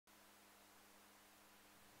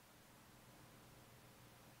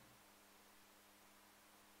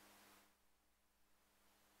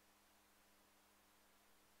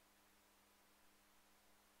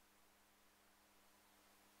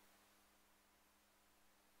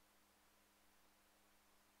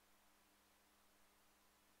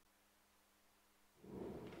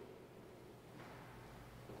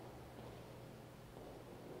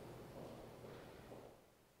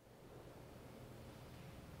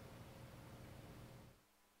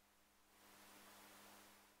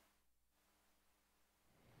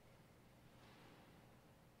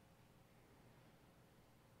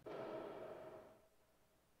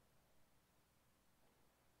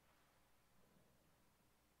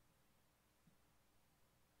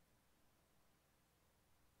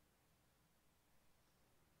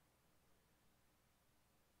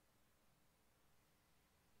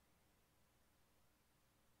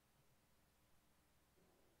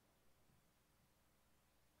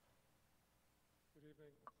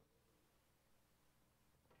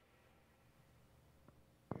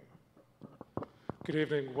Good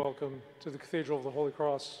evening. Welcome to the Cathedral of the Holy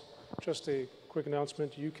Cross. Just a quick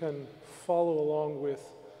announcement. You can follow along with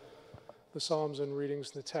the Psalms and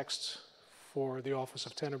readings, the texts for the Office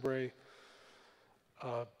of Tenebrae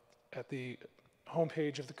at the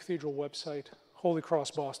homepage of the Cathedral website,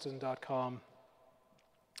 holycrossboston.com.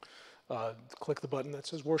 Click the button that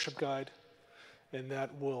says Worship Guide, and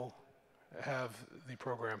that will have the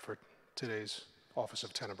program for today's Office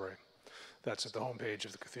of Tenebrae. That's at the homepage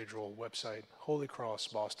of the Cathedral website,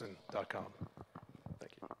 holycrossboston.com.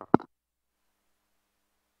 Thank you.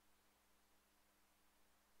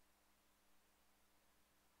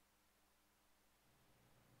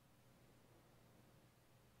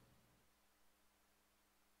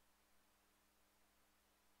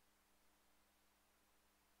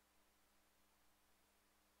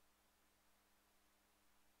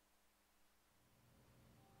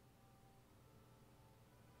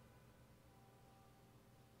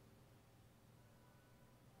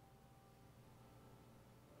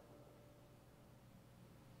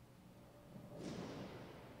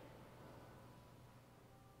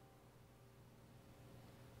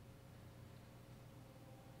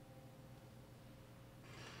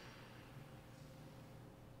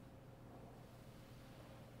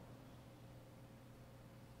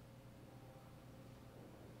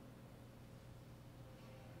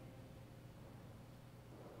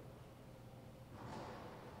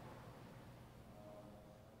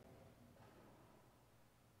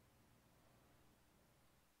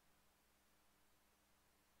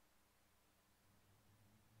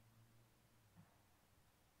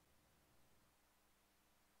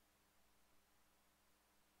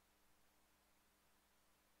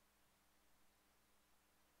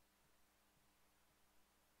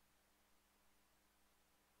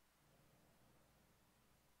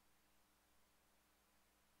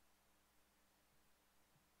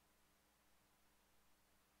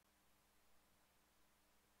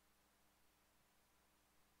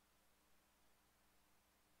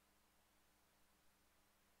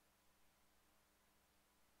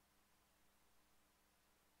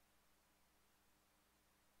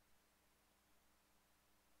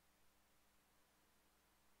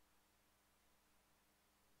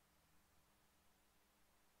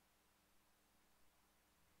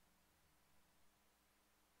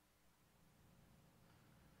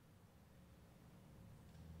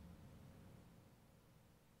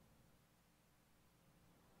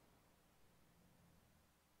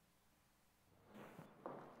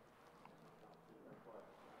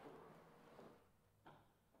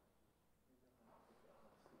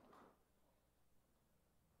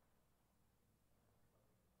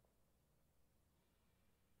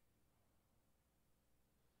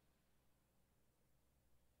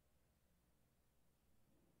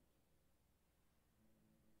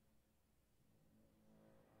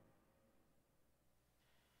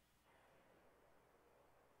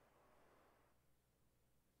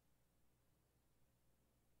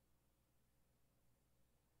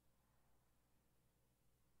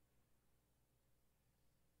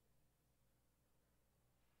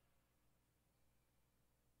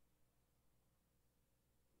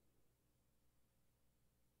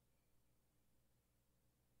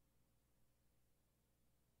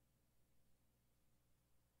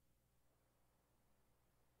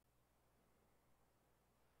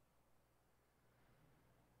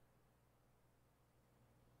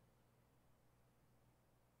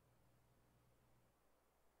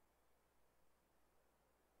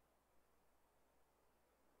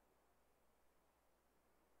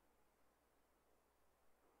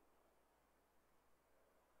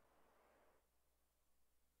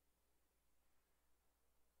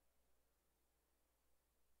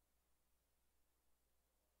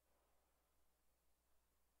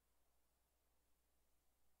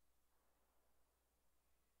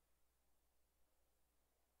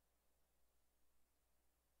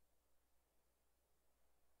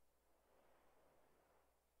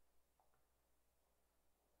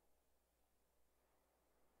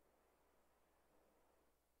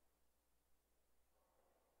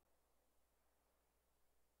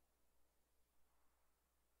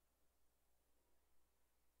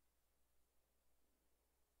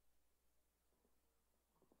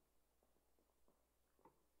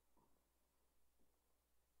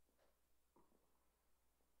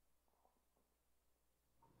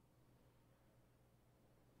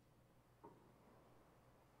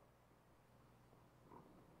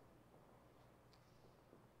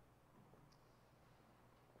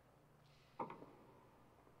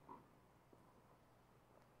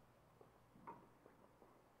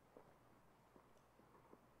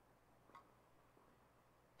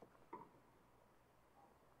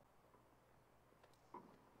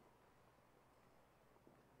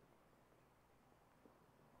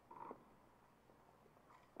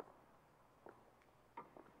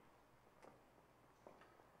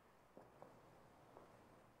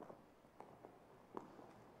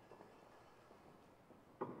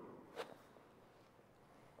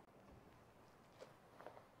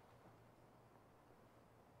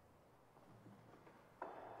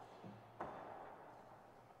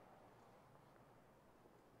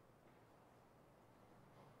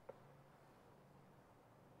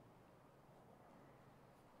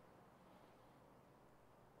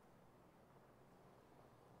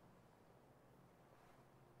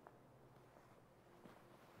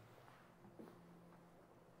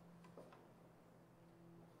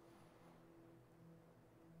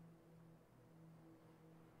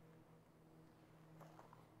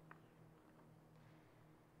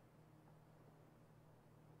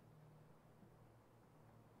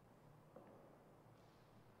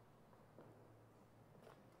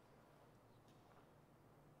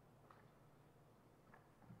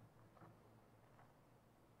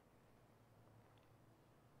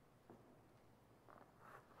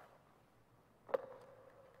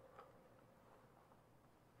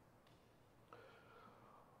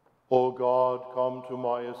 O God, come to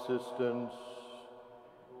my assistance.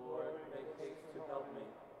 Lord, make haste to help me.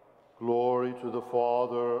 Glory to the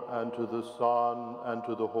Father, and to the Son, and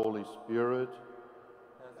to the Holy Spirit.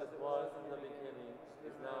 As it was in the beginning,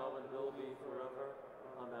 is now, and will be forever.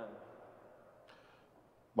 Amen.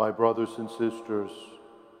 My brothers and sisters,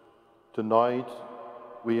 tonight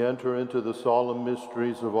we enter into the solemn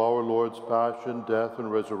mysteries of our Lord's passion, death, and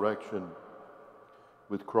resurrection.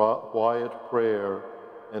 With quiet prayer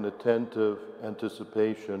and attentive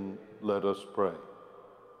anticipation, let us pray.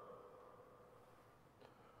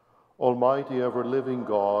 Almighty, ever-living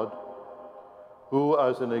God, who,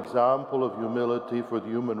 as an example of humility for the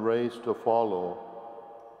human race to follow,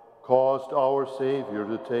 caused our Savior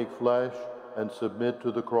to take flesh and submit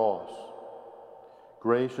to the cross,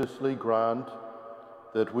 graciously grant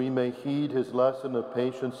that we may heed his lesson of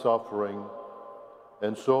patient suffering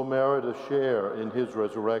and so merit a share in his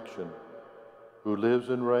resurrection, who lives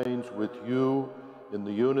and reigns with you in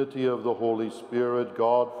the unity of the Holy Spirit,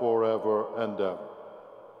 God, forever and ever.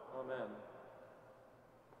 Amen.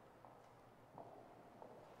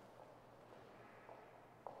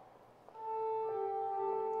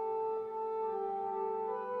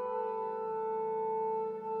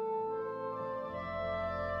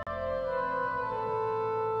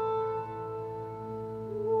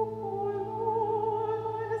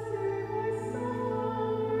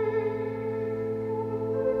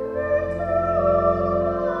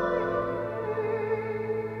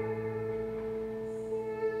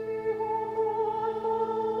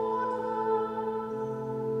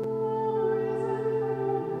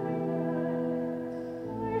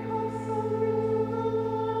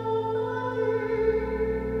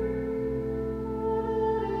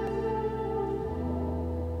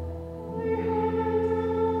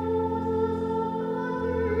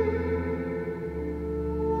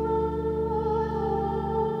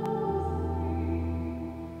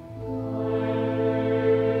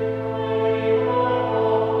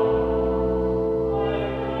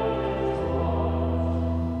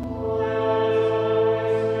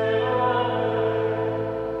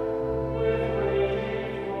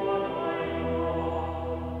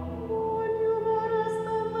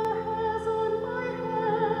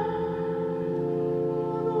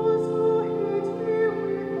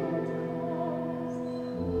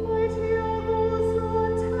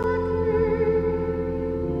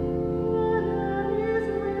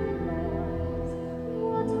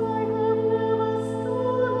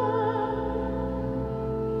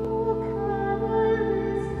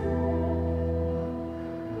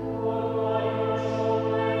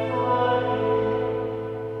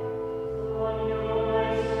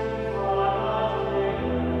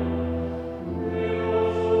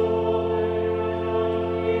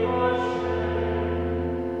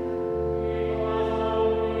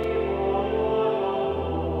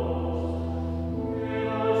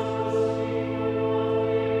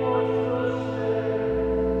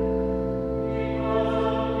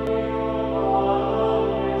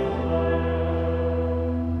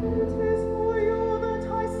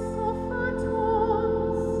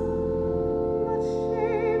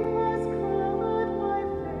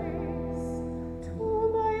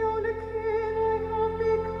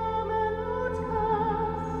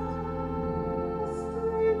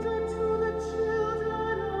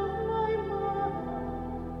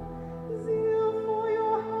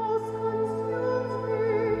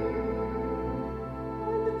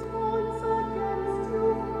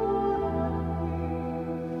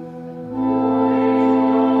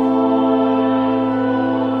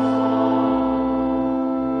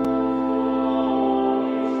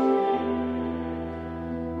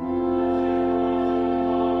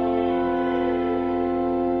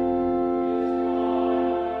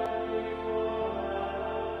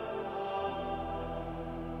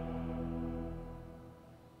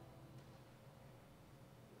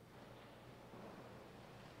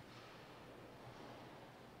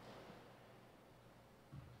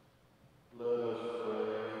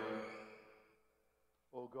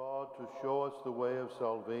 To show us the way of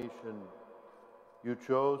salvation, you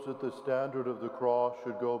chose that the standard of the cross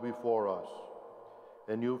should go before us,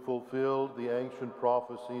 and you fulfilled the ancient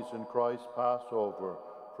prophecies in Christ's Passover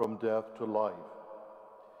from death to life.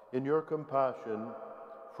 In your compassion,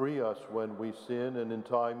 free us when we sin and in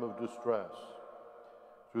time of distress.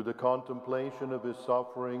 Through the contemplation of his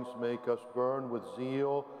sufferings, make us burn with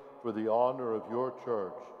zeal for the honor of your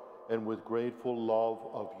church and with grateful love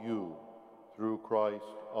of you, through Christ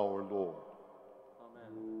our Lord.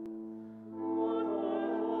 Amen.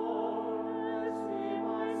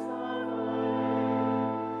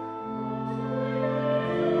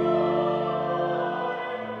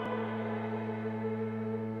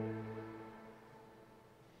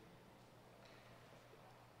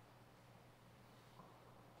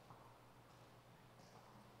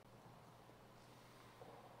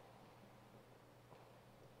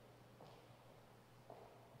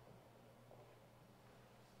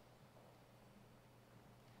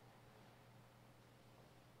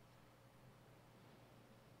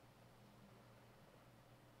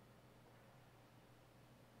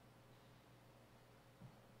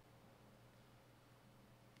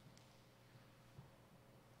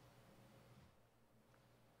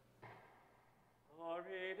 A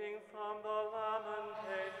reading from the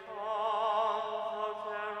Lamentations of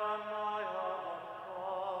Jeremiah the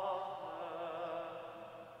prophet.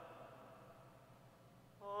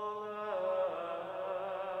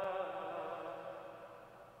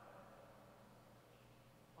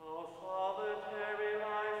 How solitary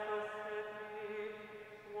lies the city,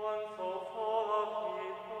 one so full of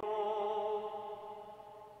people.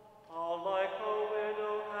 How like a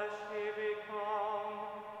widow has she become,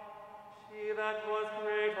 she that was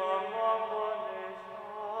great among the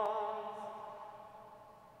nations.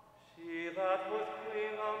 She that was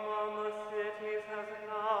queen among the cities has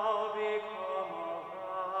now become a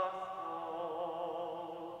vassal.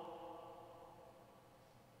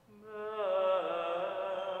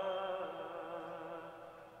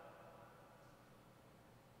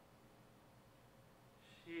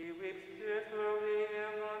 She weeps bitterly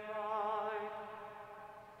in the night,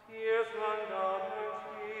 tears run down her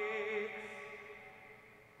cheeks.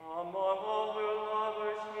 Among all her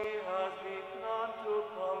lovers she has none to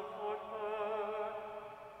comfort her.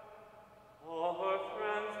 All her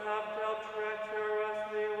friends have dealt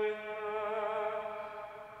treacherously with her.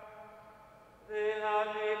 They have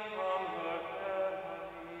become her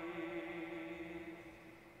enemies.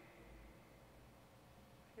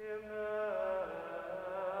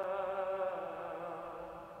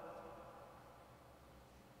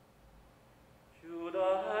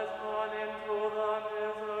 Judah has gone into the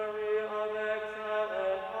misery of exile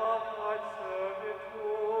and of hard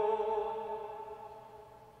servitude.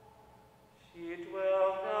 She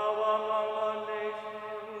dwells now among the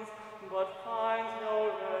nations, but finds no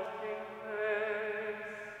resting place.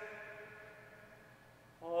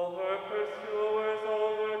 All her pursuers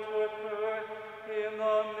overtook her in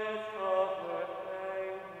the midst of her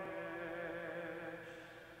anguish.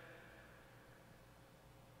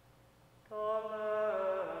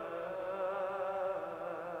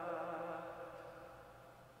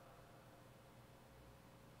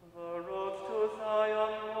 The roads to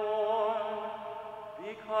Zion mourn,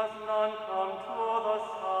 because none come to the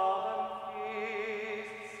solemn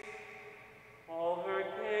feasts. All her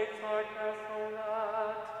gates are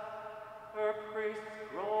desolate, her priests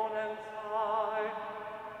groan and sigh,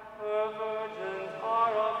 her virgins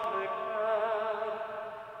are afflicted,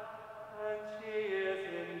 and she is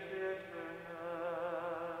in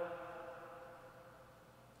bitterness.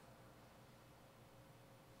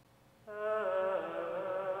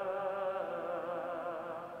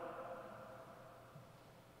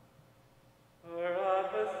 Her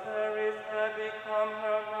adversaries have become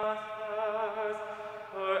her masters,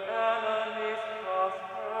 her enemies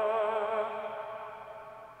prosper.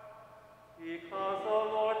 Because the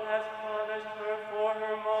Lord has punished her for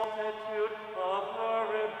her multitude of her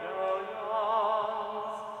rebellions.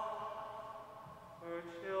 Her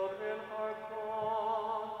children are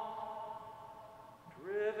gone,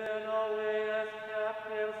 driven away as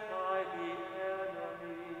captives by the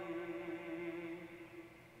enemy.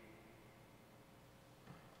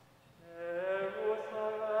 Jerusalem,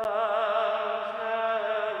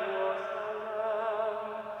 Jerusalem,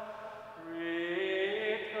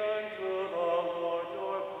 return to the Lord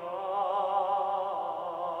your God.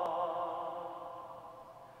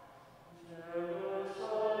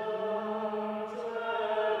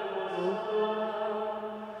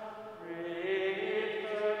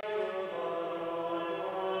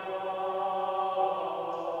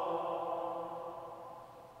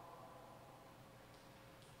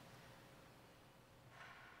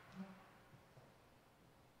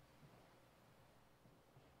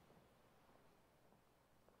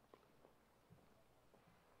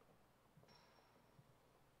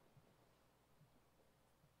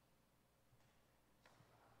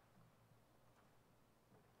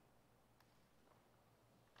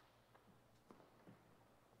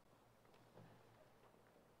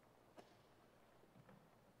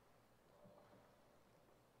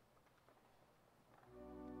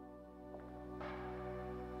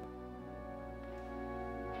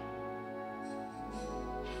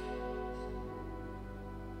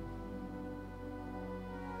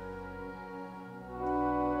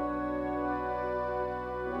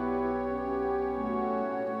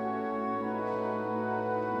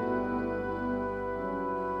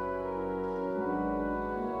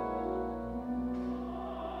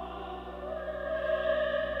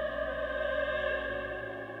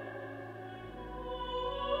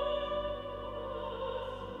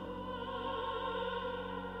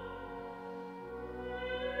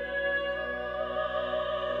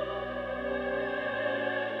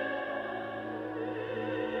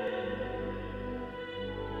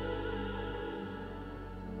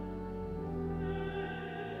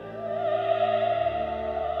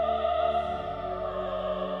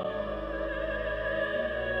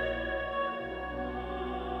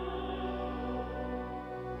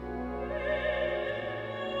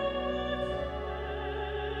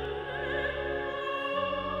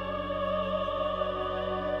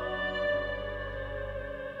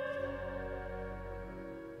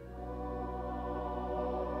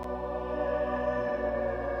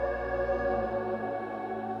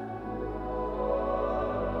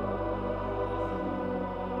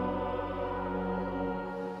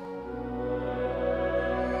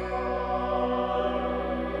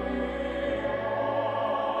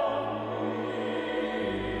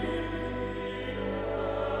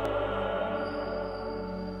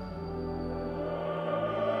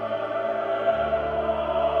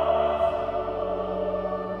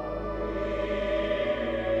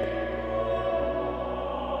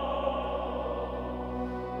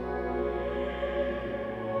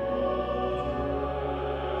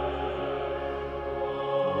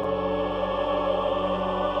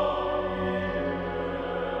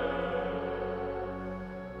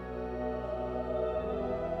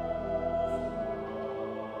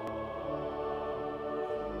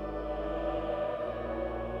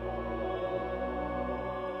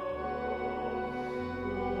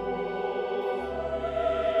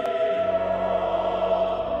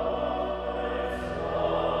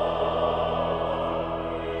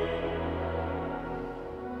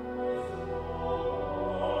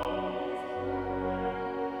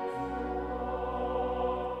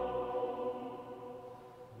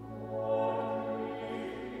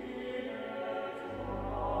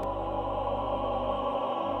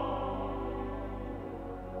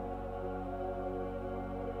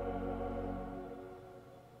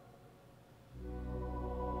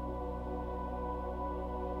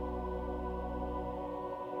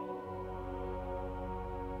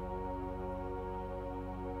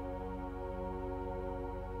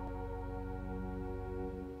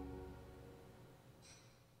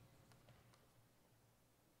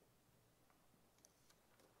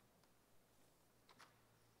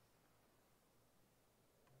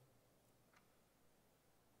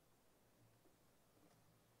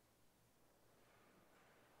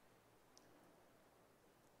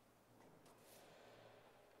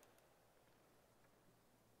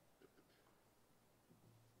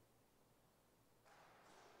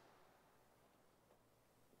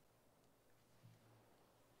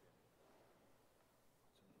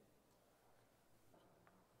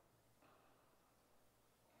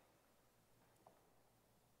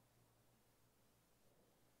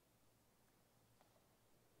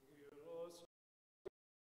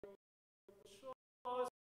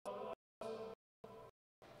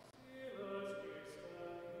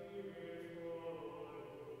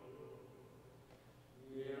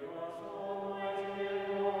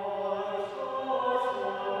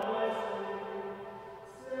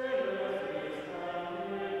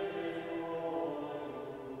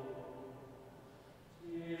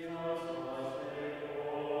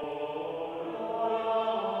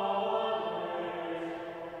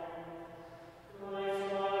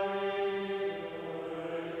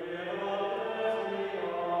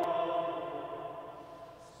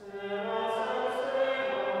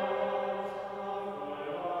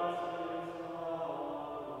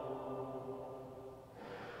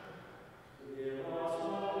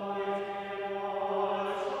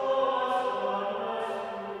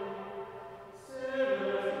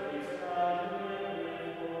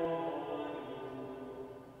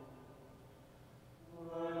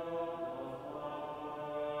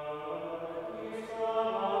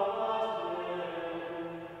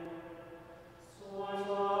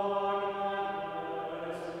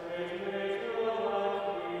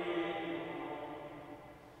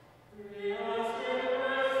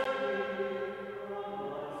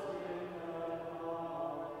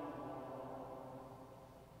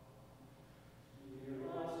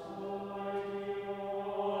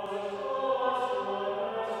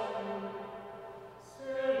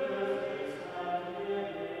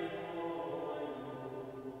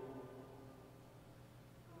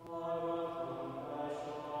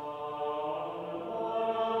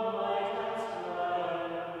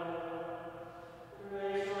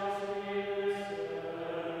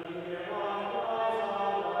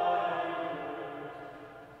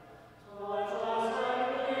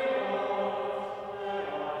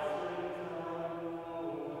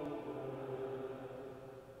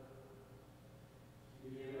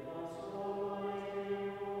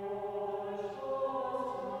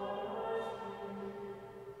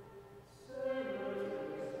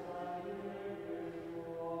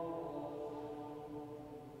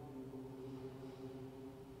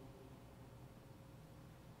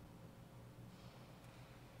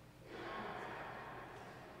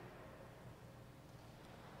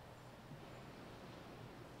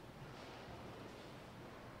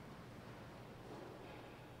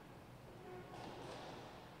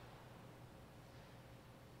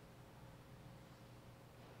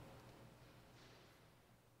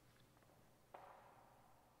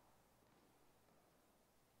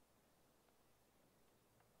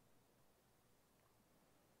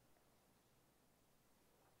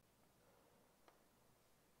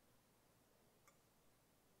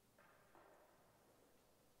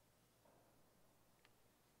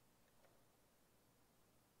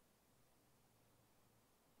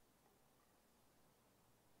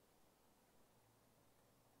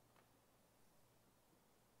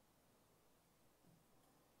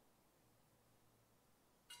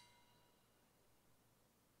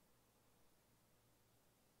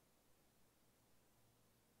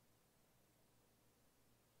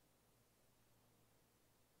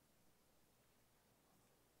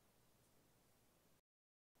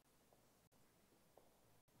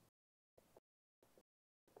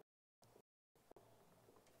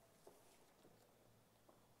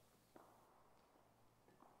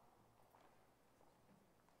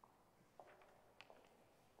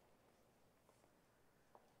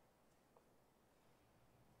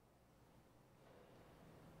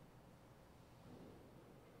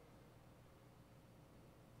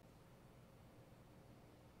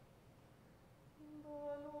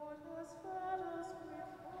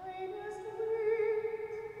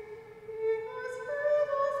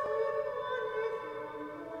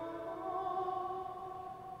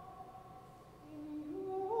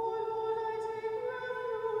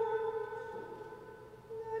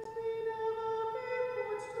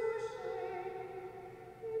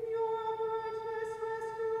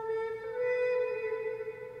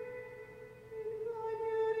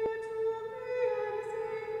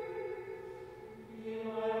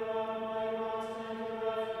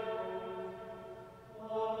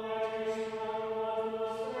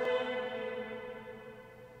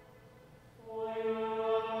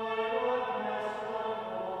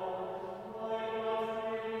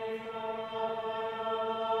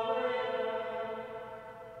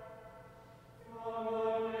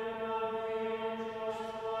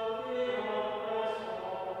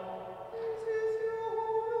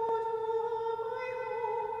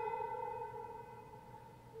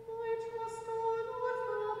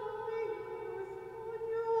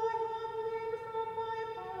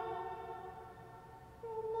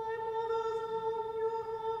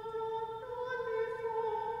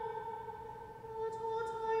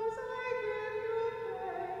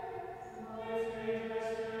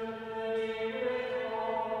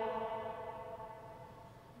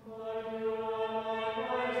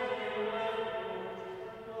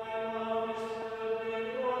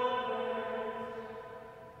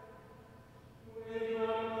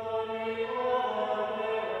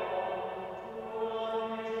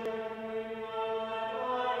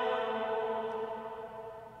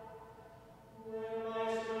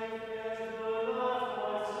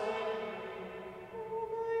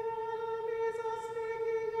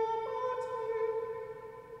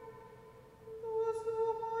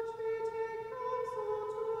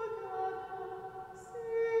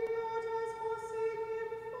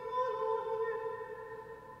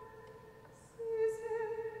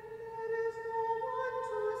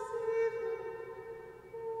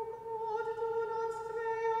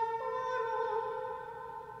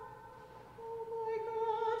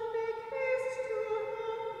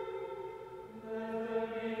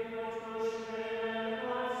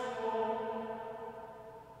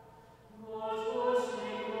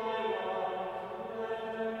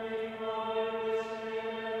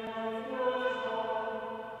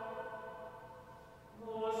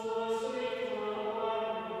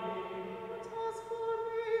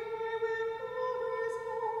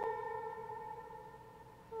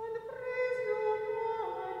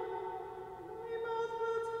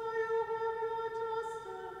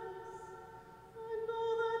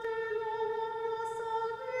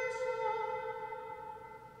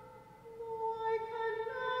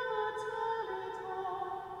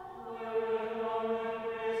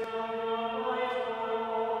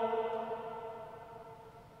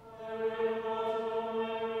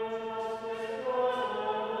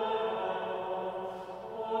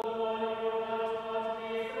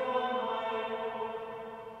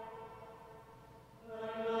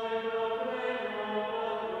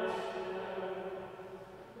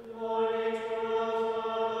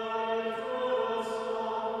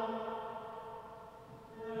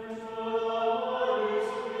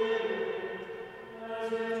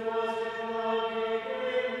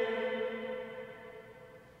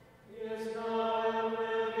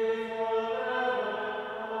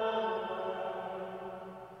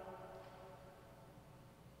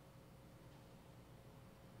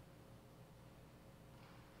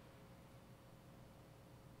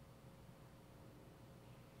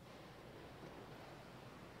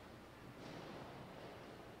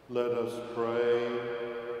 Let us pray.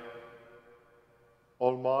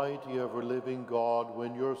 Almighty, ever-living God,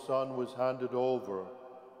 when your Son was handed over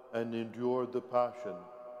and endured the passion,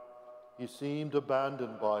 he seemed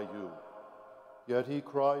abandoned by you, yet he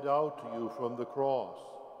cried out to you from the cross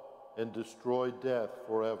and destroyed death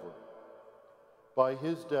forever. By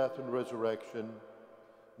his death and resurrection,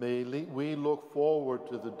 may we look forward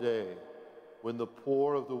to the day when the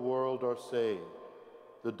poor of the world are saved,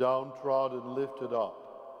 the downtrodden lifted up,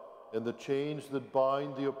 and the chains that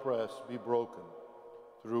bind the oppressed be broken,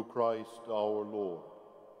 through Christ our Lord.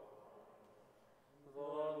 The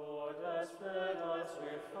Lord has fed us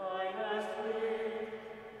with finest meat.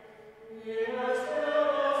 He has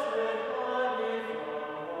filled us with honey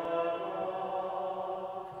from the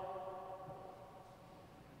rock.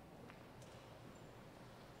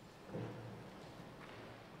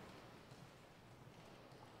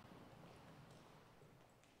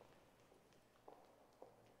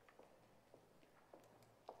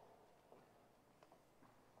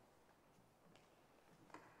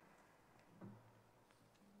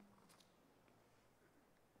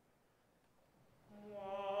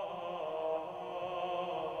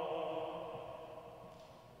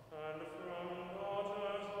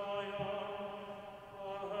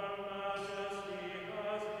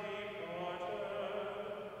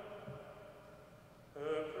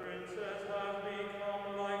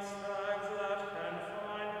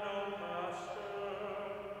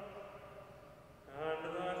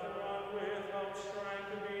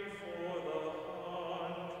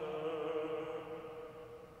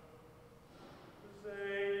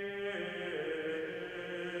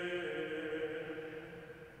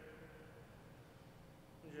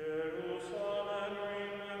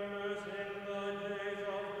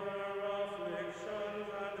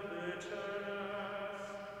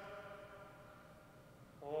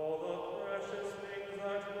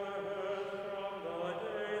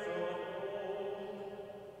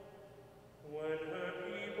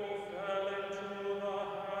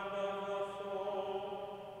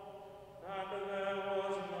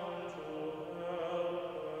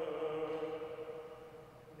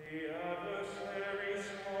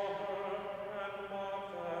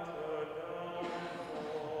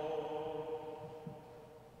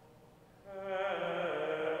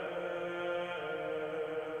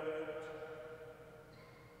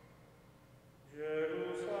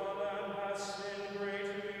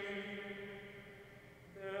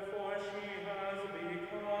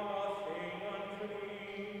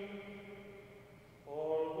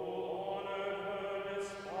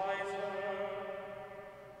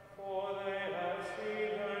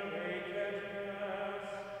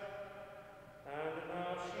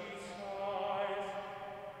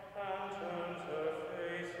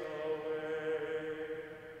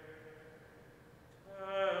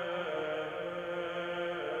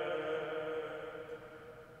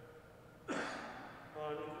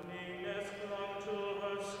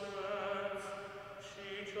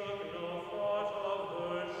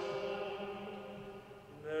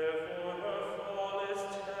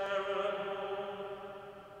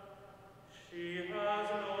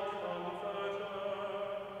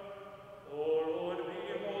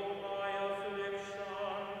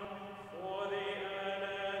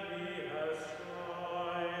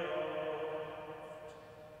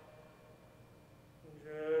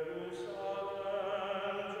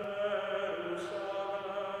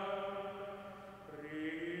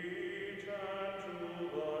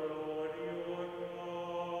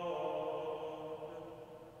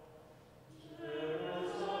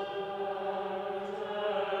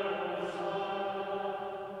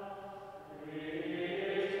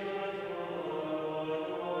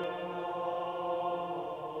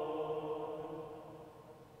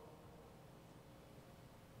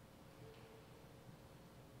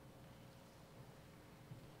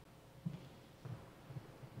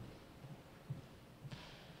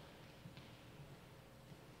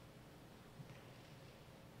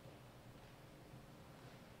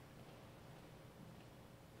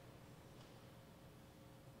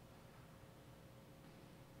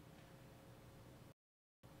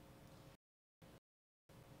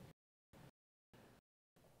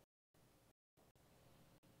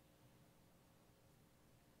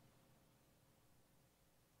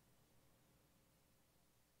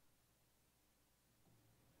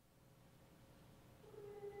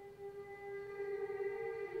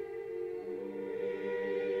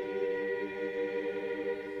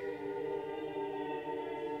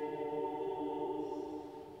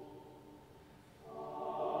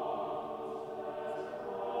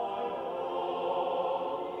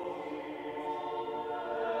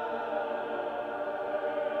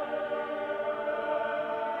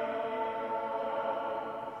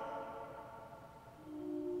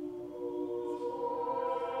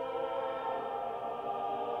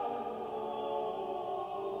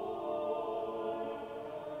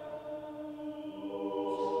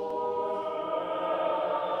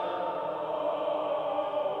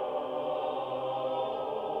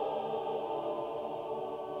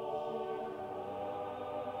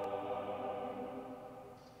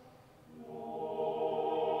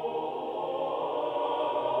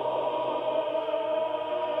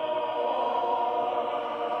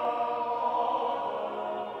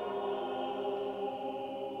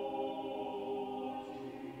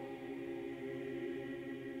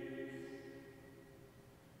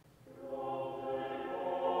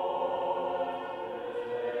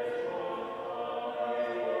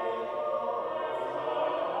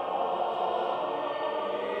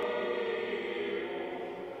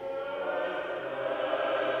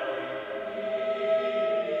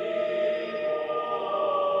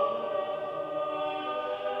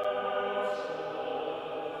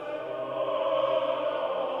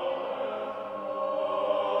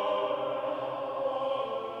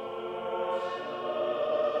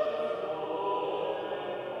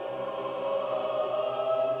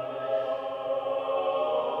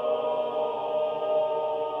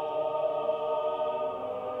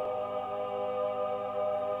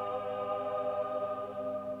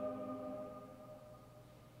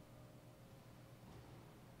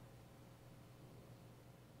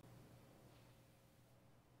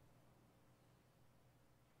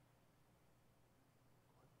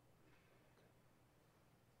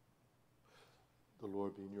 The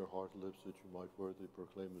Lord be in your heart and lips, that you might worthily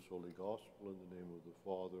proclaim his holy gospel in the name of the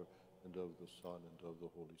Father, and of the Son, and of the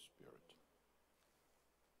Holy Spirit.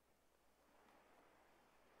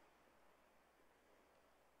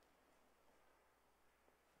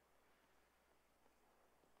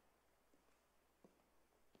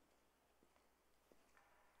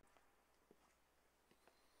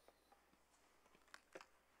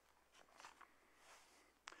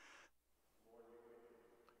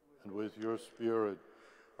 And with your spirit.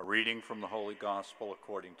 A reading from the Holy Gospel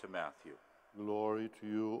according to Matthew. Glory to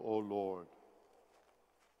you, O Lord.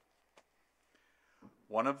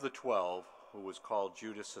 One of the 12, who was called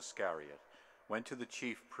Judas Iscariot, went to the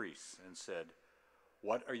chief priests and said,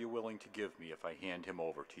 "What are you willing to give me if I hand him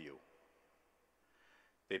over to you?"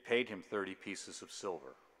 They paid him 30 pieces of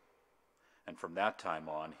silver, and from that time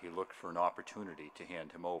on he looked for an opportunity to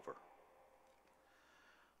hand him over.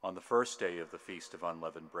 On the first day of the Feast of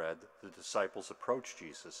Unleavened Bread, the disciples approached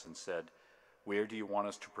Jesus and said, "Where do you want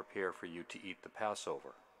us to prepare for you to eat the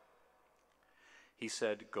Passover?" He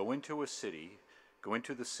said, Go into the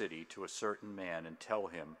city to a certain man and tell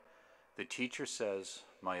him, the teacher says,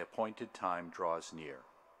 my appointed time draws near.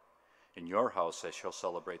 In your house I shall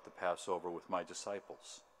celebrate the Passover with my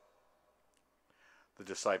disciples." The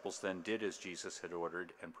disciples then did as Jesus had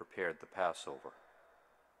ordered and prepared the Passover.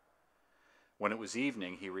 When it was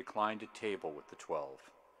evening, he reclined at table with the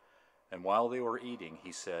 12. And while they were eating,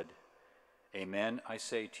 he said, "Amen, I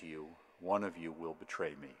say to you, one of you will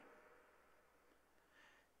betray me."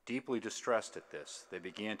 Deeply distressed at this, they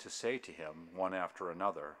began to say to him, one after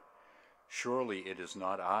another, "Surely it is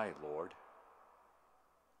not I, Lord."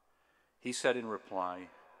 He said in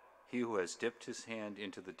reply, "He who has dipped his hand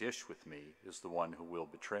into the dish with me is the one who will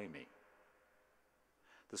betray me.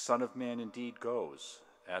 The Son of Man indeed goes,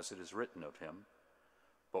 as it is written of him,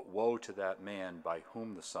 but woe to that man by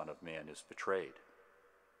whom the Son of Man is betrayed.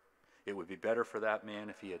 It would be better for that man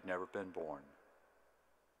if he had never been born."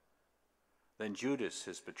 Then Judas,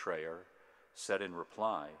 his betrayer, said in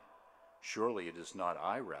reply, "Surely it is not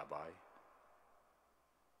I, Rabbi."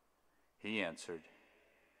 He answered,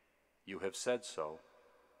 "You have said so."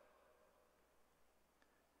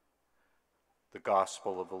 The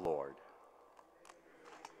Gospel of the Lord.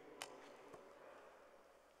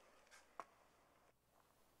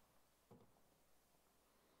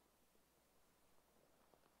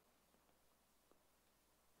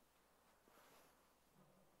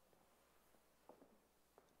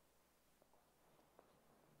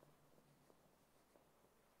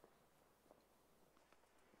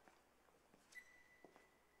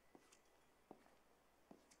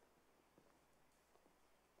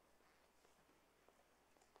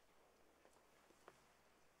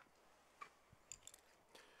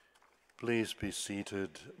 Please be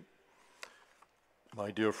seated.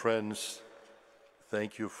 My dear friends,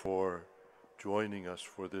 thank you for joining us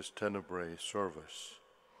for this Tenebrae service.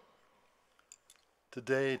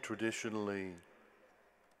 Today, traditionally,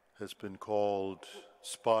 has been called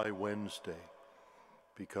Spy Wednesday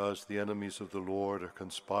because the enemies of the Lord are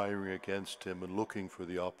conspiring against him and looking for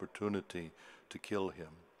the opportunity to kill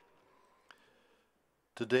him.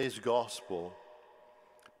 Today's gospel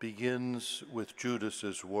begins with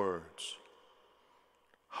Judas's words,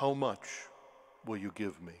 "How much will you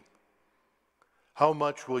give me? How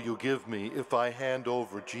much will you give me if I hand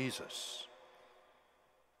over Jesus?"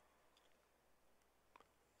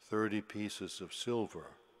 30 pieces of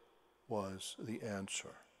silver was the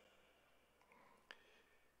answer.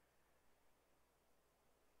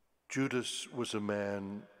 Judas was a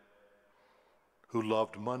man who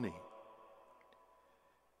loved money.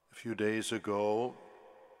 A few days ago,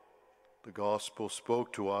 the gospel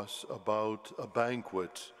spoke to us about a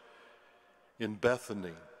banquet in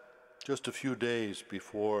Bethany, just a few days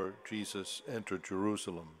before Jesus entered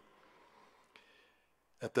Jerusalem.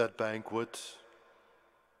 At that banquet,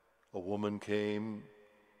 a woman came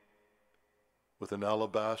with an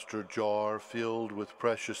alabaster jar filled with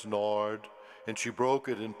precious nard, and she broke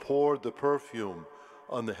it and poured the perfume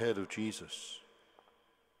on the head of Jesus.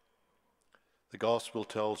 The gospel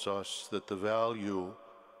tells us that the value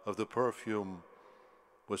of the perfume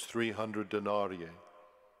was 300 denarii,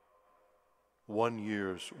 1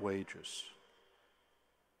 year's wages.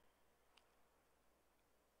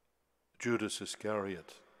 Judas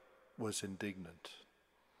Iscariot was indignant.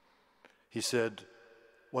 He said,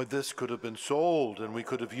 "Why, this could have been sold and we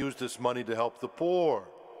could have used this money to help the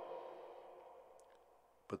poor."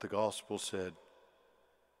 But the gospel said,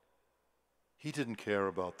 he didn't care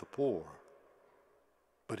about the poor,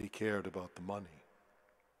 but he cared about the money.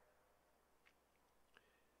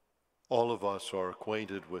 All of us are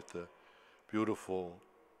acquainted with the beautiful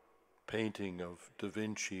painting of Da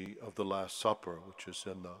Vinci of the Last Supper, which is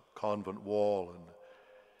in the convent wall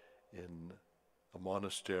in a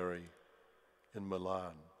monastery in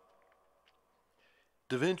Milan.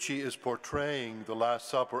 Da Vinci is portraying the Last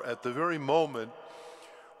Supper at the very moment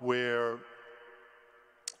where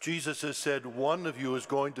Jesus has said, one of you is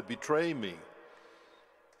going to betray me.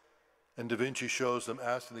 And Da Vinci shows them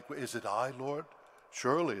asking the question, is it I, Lord?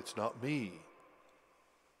 Surely it's not me.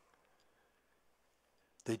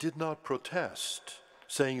 They did not protest,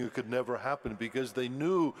 saying it could never happen, because they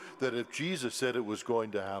knew that if Jesus said it was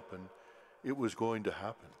going to happen, it was going to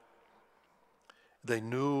happen. They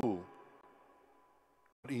knew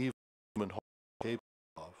what evil and harm was capable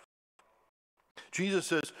of. Jesus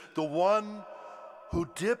says, the one who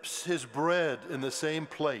dips his bread in the same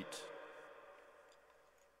plate.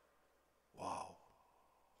 Wow.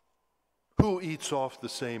 Who eats off the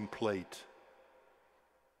same plate?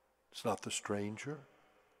 It's not the stranger.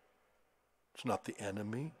 It's not the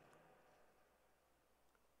enemy.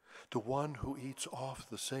 The one who eats off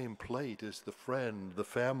the same plate is the friend, the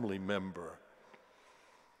family member.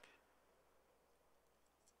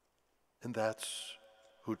 And that's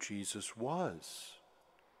who Jesus was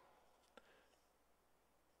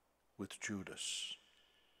with Judas.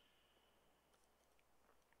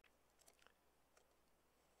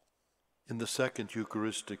 In the second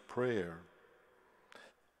Eucharistic prayer,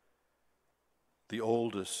 the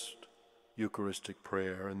oldest Eucharistic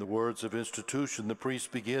prayer, in the words of institution, the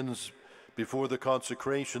priest begins before the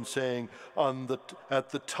consecration saying, at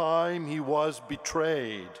the time he was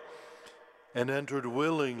betrayed and entered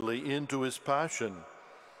willingly into his passion,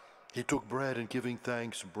 he took bread and giving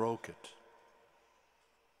thanks broke it.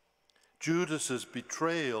 Judas's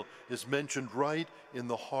betrayal is mentioned right in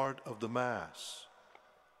the heart of the Mass.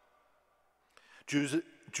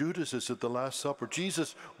 Judas is at the Last Supper.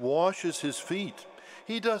 Jesus washes his feet.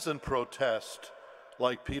 He doesn't protest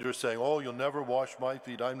like Peter saying, oh, you'll never wash my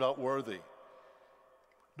feet, I'm not worthy.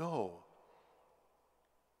 No.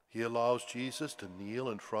 He allows Jesus to kneel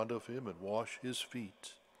in front of him and wash his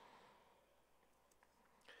feet.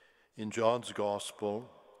 In John's Gospel,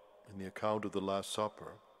 in the account of the Last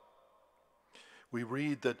Supper, we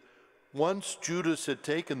read that once Judas had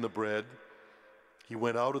taken the bread, he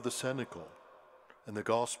went out of the cenacle. And the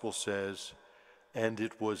Gospel says, and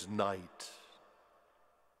it was night.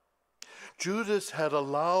 Judas had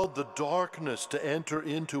allowed the darkness to enter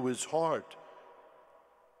into his heart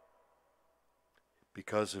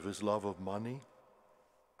because of his love of money,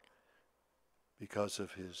 because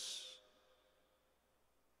of his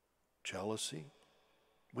jealousy.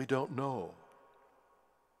 We don't know.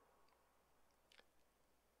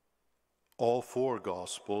 All four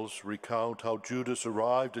Gospels recount how Judas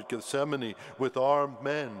arrived at Gethsemane with armed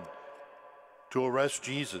men to arrest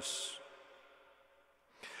Jesus.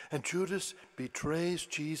 And Judas betrays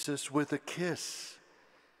Jesus with a kiss.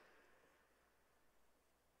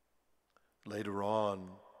 Later on,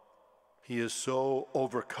 he is so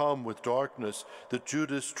overcome with darkness that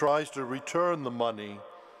Judas tries to return the money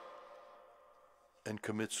and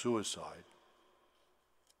commits suicide.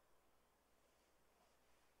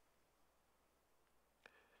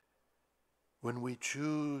 When we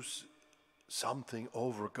choose something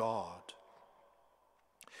over God,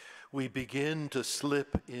 we begin to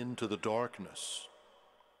slip into the darkness.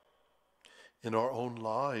 In our own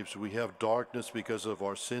lives, we have darkness because of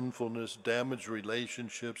our sinfulness, damaged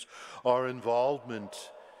relationships, our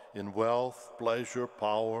involvement in wealth, pleasure,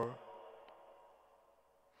 power.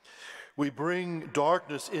 We bring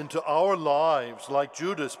darkness into our lives like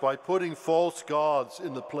Judas by putting false gods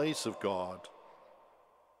in the place of God.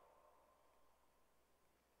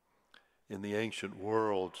 In the ancient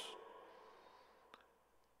world,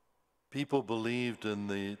 people believed in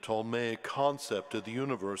the Ptolemaic concept of the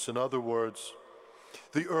universe. In other words,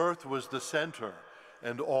 the earth was the center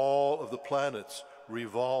and all of the planets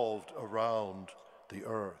revolved around the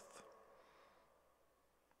earth.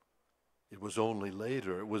 It was only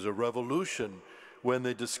later, it was a revolution when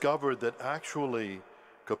they discovered that actually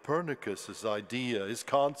Copernicus's idea, his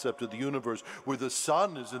concept of the universe, where the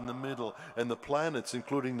sun is in the middle and the planets,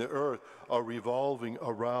 including the earth, are revolving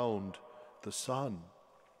around the sun.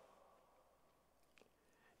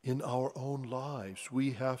 In our own lives,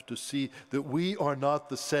 we have to see that we are not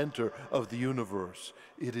the center of the universe.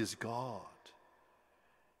 It is God.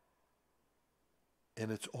 And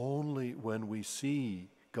it's only when we see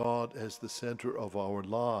God as the center of our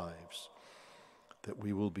lives that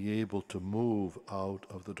we will be able to move out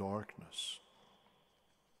of the darkness.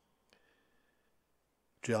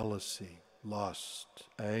 Jealousy, lust,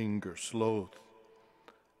 anger, sloth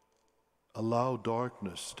allow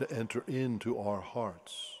darkness to enter into our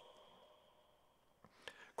hearts.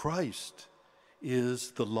 Christ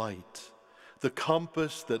is the light, the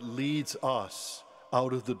compass that leads us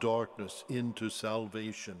out of the darkness into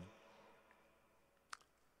salvation.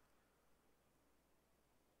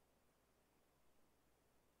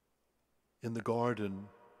 In the garden,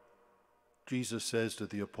 Jesus says to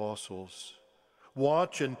the apostles,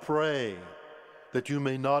 "Watch and pray that you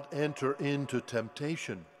may not enter into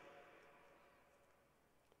temptation."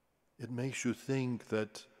 It makes you think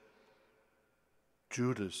that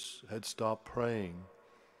Judas had stopped praying,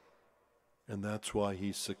 and that's why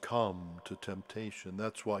he succumbed to temptation.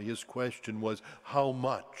 That's why his question was, "How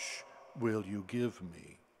much will you give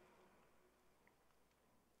me?"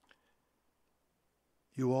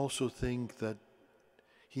 You also think that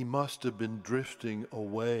he must have been drifting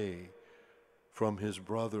away from his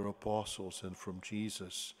brother apostles and from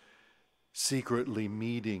Jesus, secretly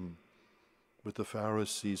meeting with the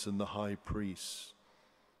Pharisees and the high priests,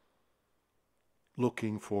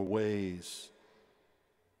 looking for ways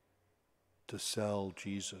to sell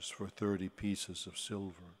Jesus for 30 pieces of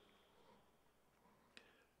silver.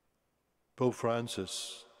 Pope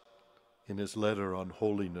Francis, in his letter on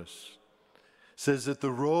holiness, says that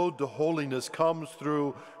the road to holiness comes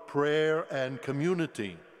through prayer and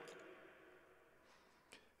community.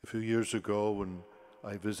 A few years ago, when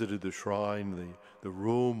I visited the shrine, the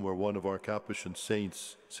room where one of our Capuchin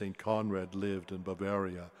saints, St. Conrad, lived in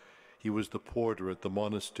Bavaria, he was the porter at the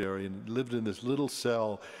monastery and lived in this little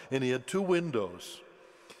cell, and he had two windows.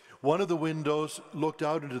 One of the windows looked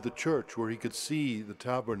out into the church where he could see the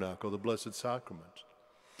tabernacle, the Blessed Sacrament.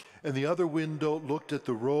 And the other window looked at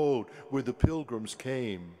the road where the pilgrims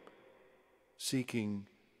came, seeking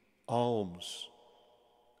alms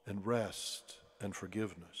and rest and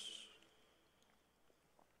forgiveness.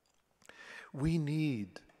 We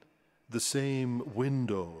need the same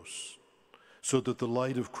windows so that the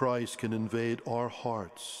light of Christ can invade our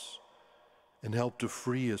hearts and help to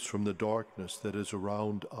free us from the darkness that is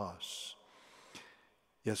around us.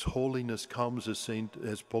 Yes, holiness comes,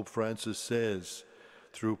 as Pope Francis says,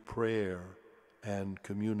 through prayer and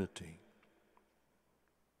community.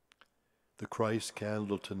 The Christ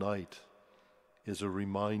candle tonight is a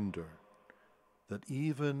reminder that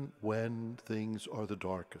even when things are the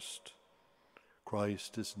darkest,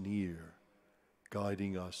 Christ is near,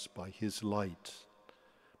 guiding us by his light.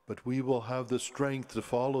 But we will have the strength to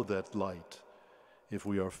follow that light if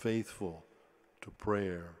we are faithful to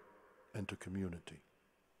prayer and to community.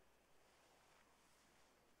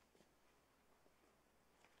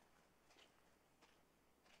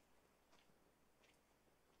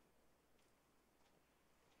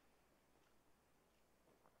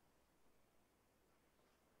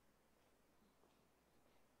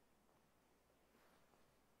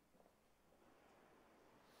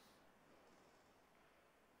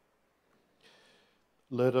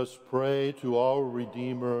 Let us pray to our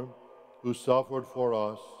Redeemer, who suffered for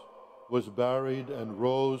us, was buried, and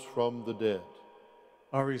rose from the dead.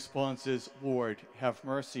 Our response is, Lord, have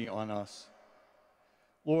mercy on us.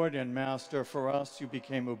 Lord and Master, for us you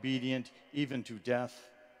became obedient even to death.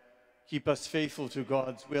 Keep us faithful to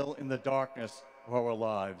God's will in the darkness of our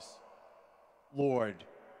lives. Lord,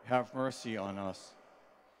 have mercy on us.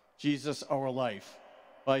 Jesus, our life,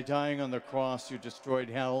 by dying on the cross you destroyed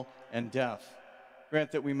hell and death.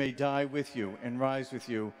 Grant that we may die with you and rise with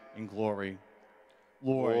you in glory.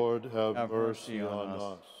 Lord, have mercy on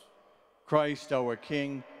us. Christ, our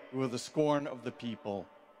King, who was the scorn of the people,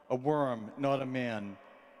 a worm, not a man,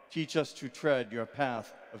 teach us to tread your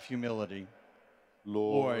path of humility.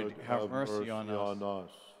 Lord, have mercy on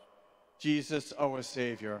us. Jesus, our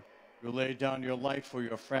Savior, who laid down your life for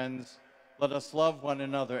your friends, let us love one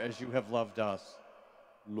another as you have loved us.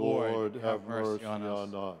 Lord, have mercy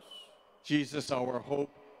on us. Jesus, our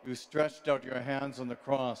hope, who stretched out your hands on the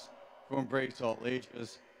cross to embrace all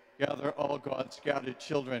ages, gather all God's scattered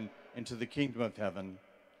children into the kingdom of heaven.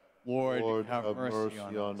 Lord, have mercy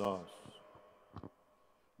on us.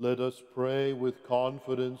 Let us pray with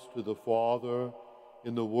confidence to the Father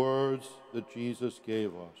in the words that Jesus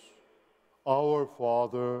gave us. Our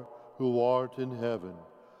Father, who art in heaven,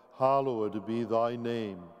 hallowed be thy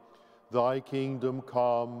name. Thy kingdom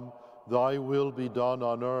come, thy will be done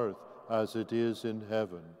on earth as it is in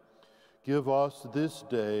heaven. Give us this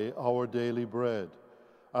day our daily bread,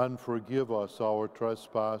 and forgive us our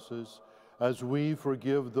trespasses, as we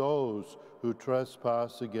forgive those who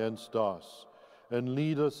trespass against us. And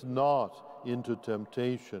lead us not into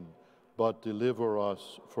temptation, but deliver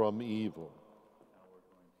us from evil.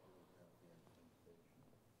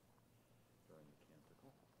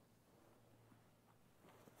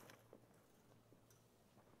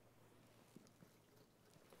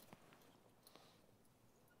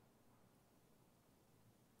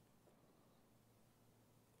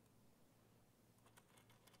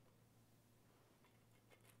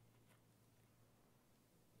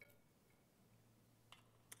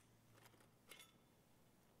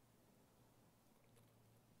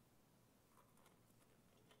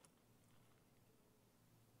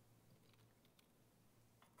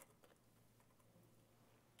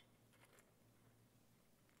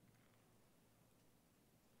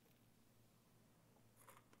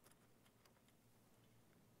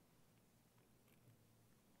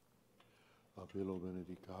 Apello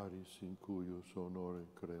benedicaris in cuius honore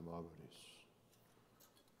cremaveris.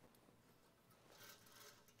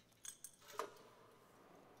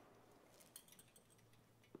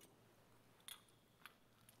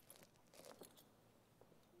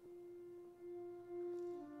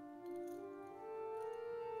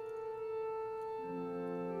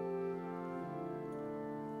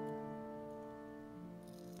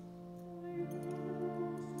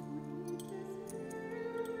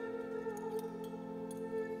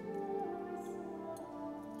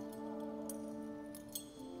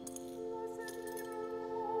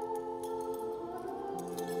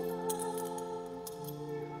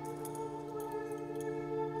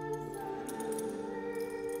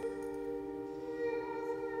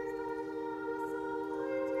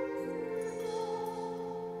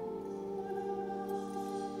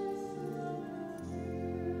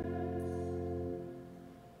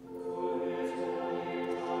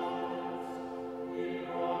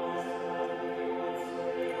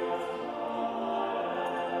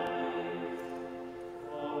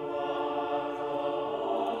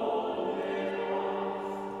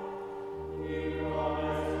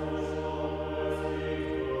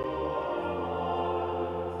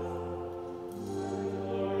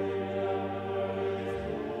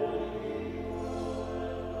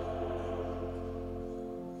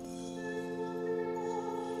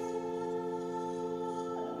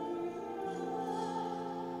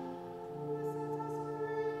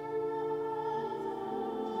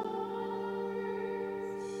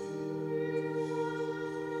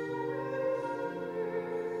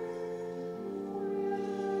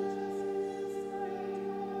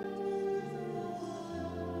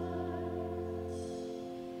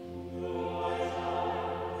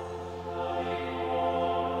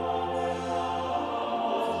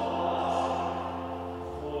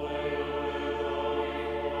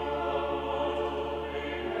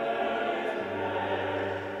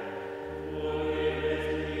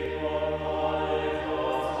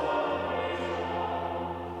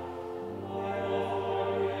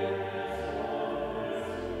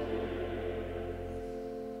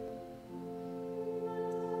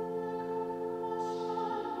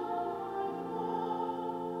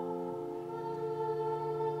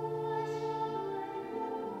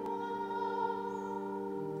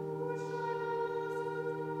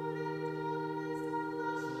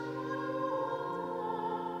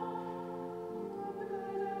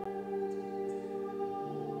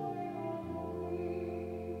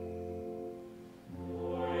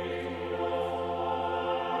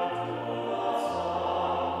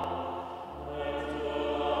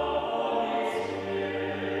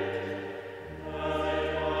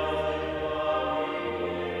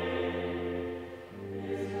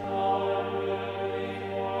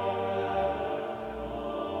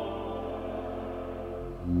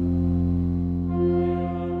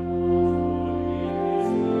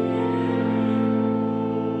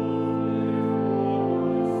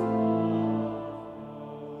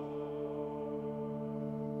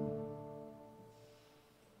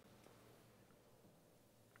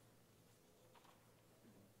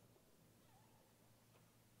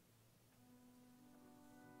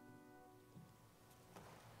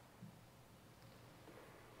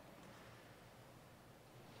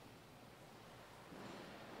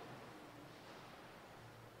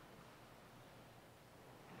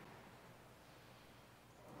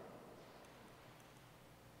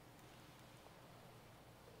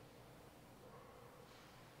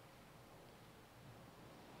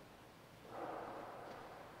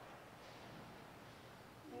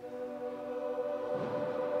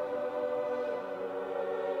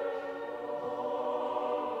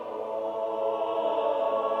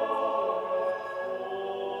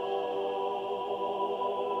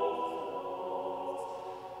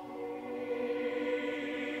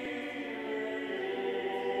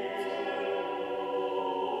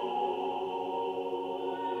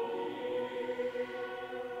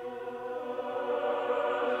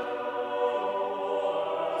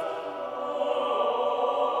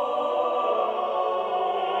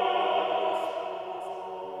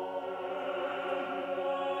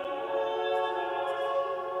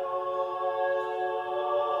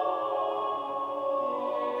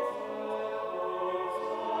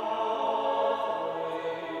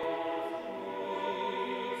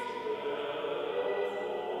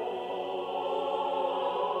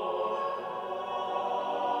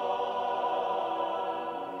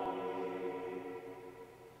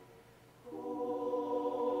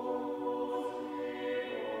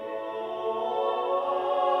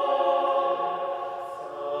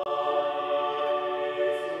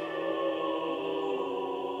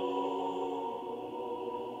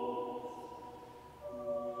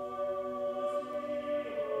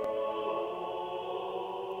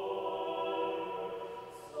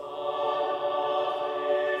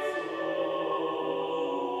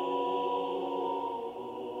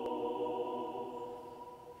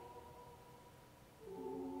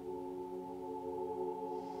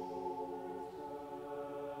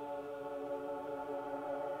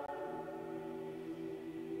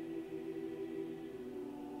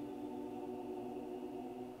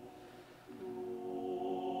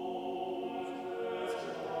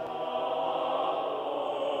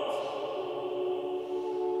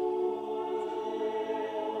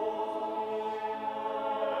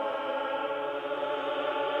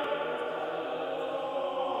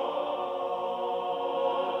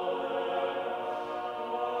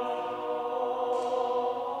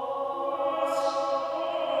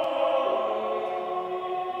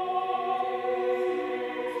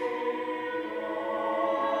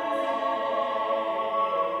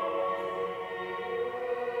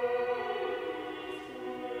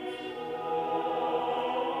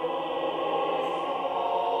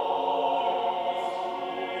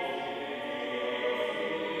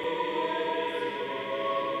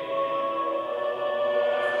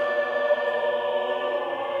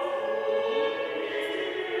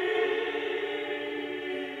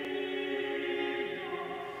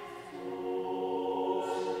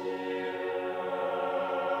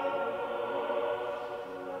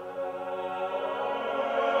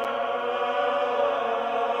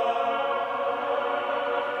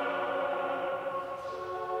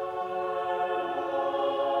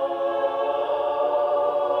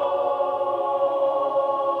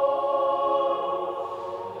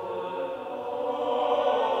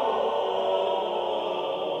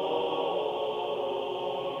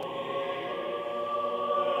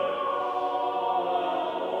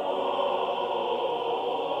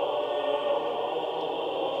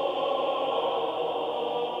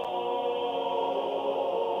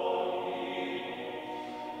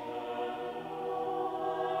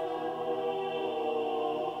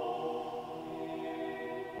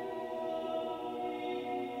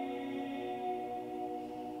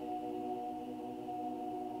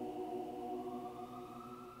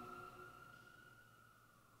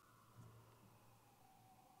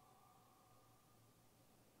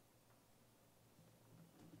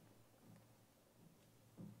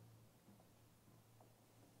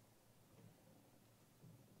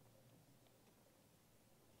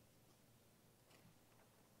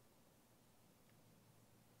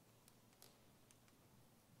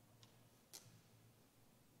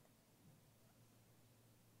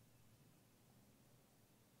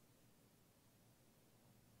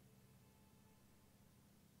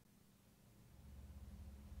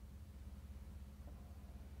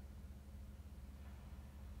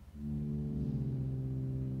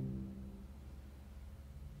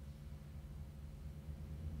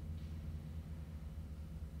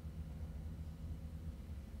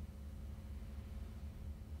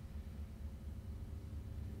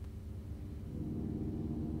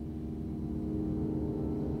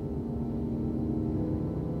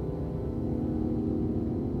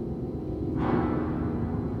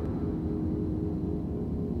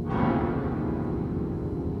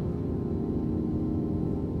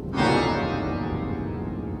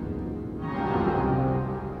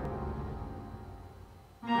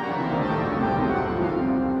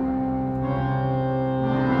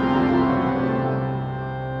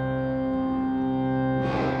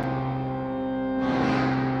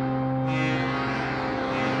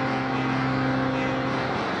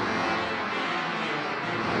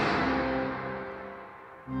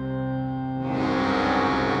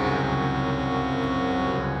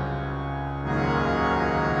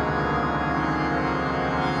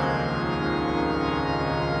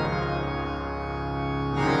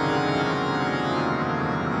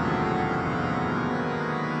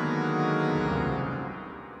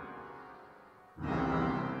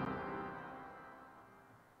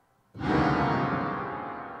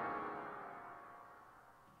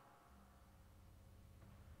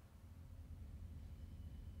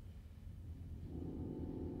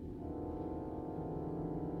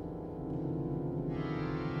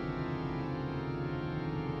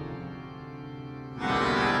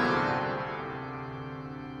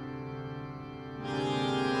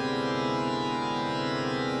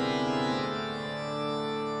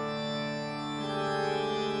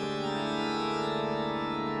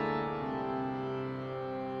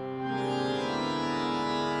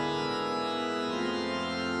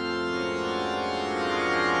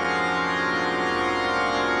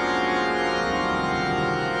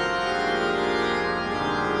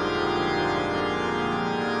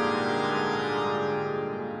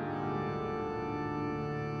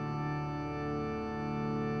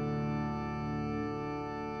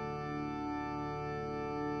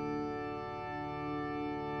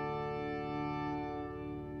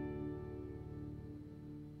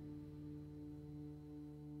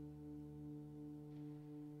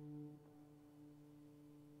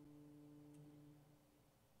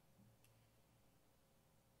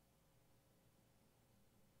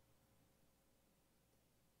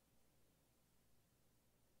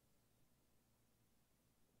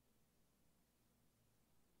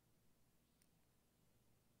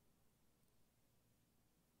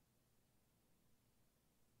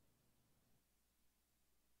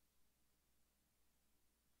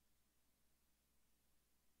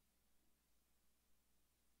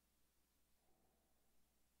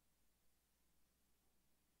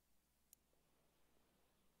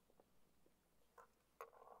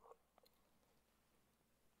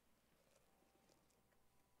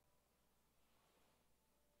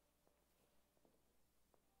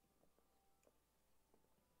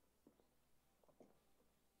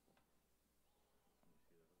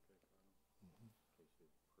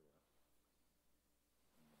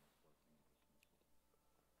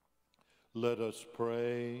 Let us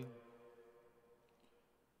pray.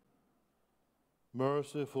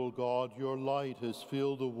 Merciful God, your light has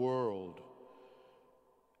filled the world.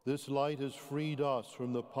 This light has freed us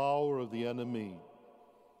from the power of the enemy.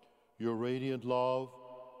 Your radiant love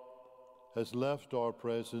has left our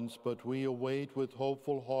presence, but we await with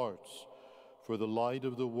hopeful hearts for the light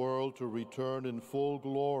of the world to return in full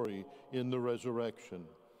glory in the resurrection,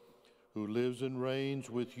 who lives and reigns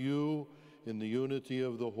with you in the unity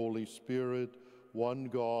of the Holy Spirit, one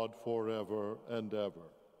God forever and ever.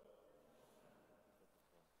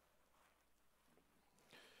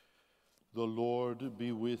 The Lord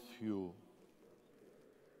be with you.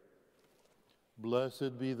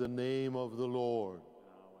 Blessed be the name of the Lord.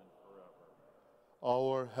 Now and forever.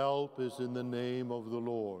 Our help is in the name of the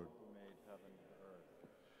Lord. Who made heaven and earth.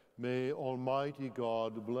 May Almighty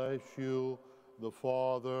God bless you, the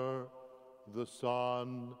Father, the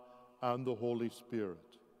Son, and the Holy Spirit.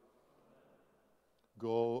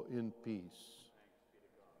 Go in peace.